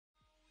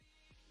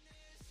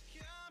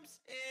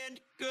and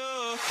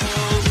go.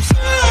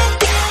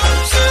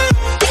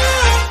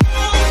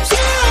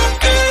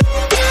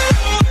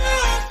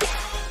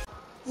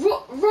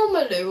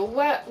 Romelu, or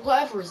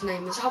whatever his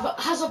name is,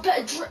 has a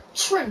better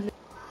trim.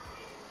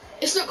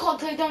 It's not like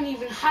they don't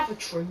even have a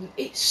trim.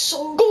 It's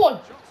so... Go on!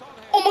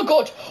 Oh my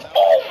god!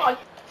 Oh my...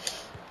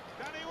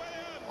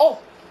 Oh!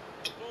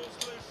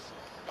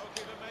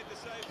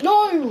 No!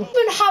 I don't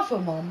even have a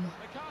mum.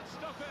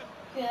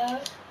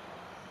 Yeah.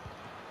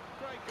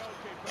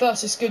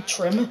 Versus good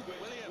trim.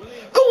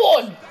 Go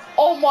on!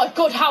 Oh my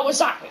god, how was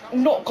that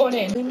not gone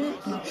in?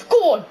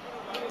 Go on!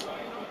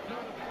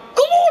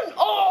 Go on!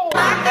 Oh!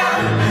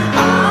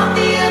 All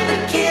the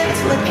other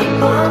kids looking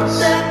for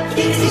the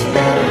keys.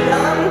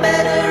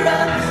 Better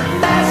run,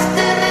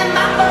 faster than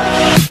my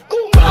boy. Go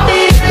on! All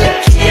the other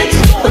kids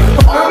looking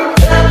for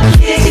the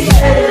keys.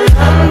 Better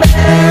run,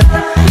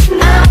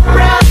 now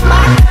run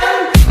my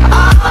gun.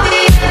 All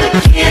the other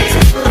kids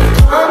looking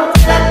for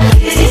the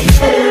keys.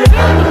 Better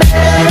run,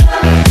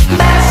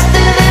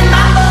 faster than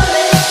my boy.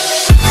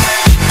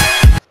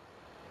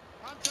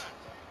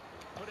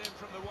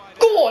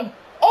 Go on!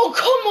 Oh,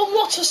 come on,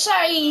 what a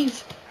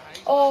save!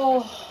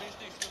 Oh.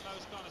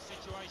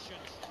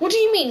 What do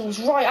you mean? It was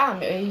right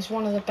hand. He's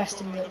one of the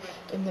best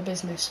in the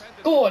business.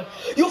 Go on.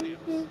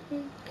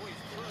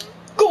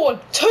 Go on.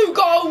 2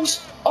 goals.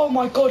 Oh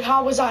my god,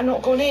 how was that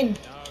not gone in?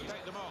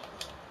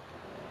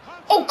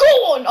 Oh, go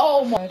on.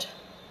 Oh my god.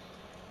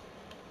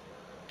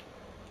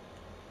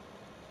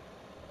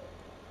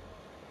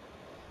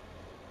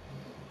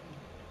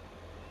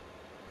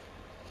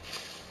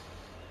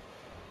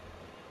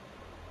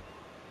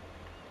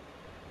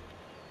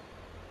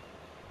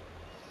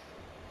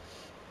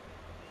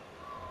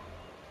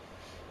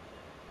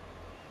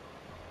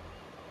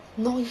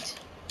 Night.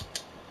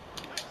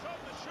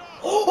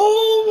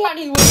 Oh, and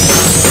he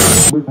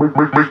was. Make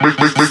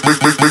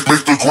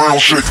the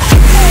ground shake.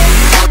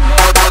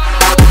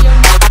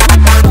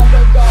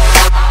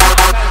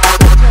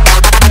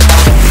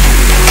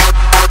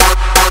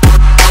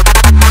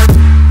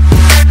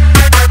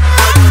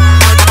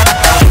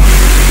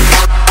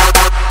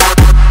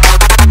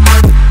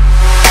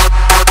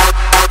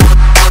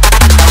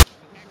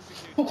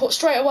 Oh, caught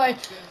straight away.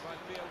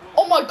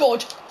 Oh my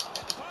god.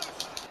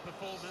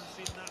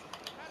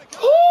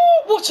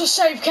 Oh, what a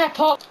save,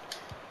 Kepa!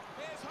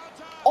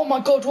 Oh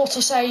my god, what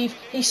a save.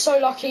 He's so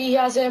lucky he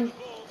has him.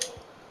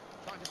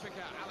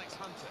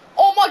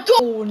 Oh my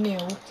god!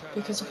 4-0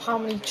 because of how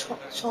many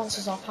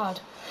chances I've had.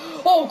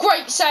 Oh,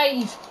 great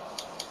save!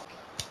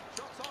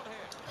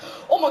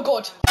 Oh my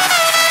god.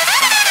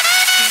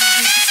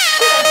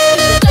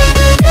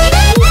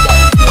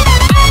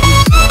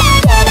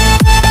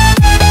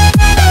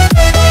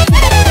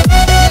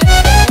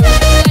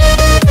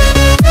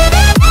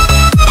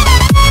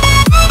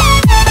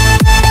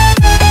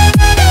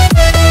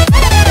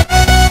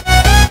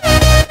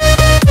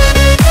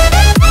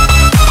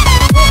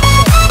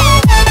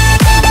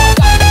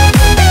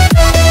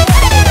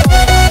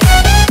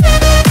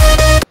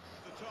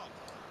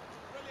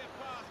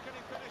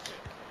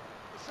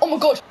 Oh my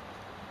god!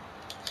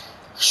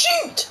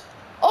 Shoot!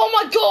 Oh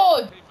my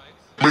god!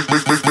 Make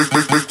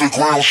the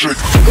ground shake.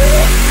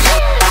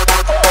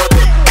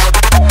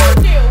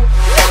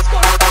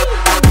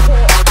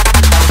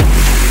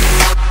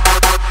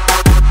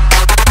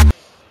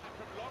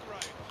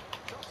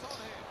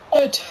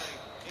 Good.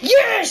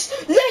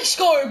 Yes! Let's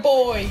go,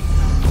 boy!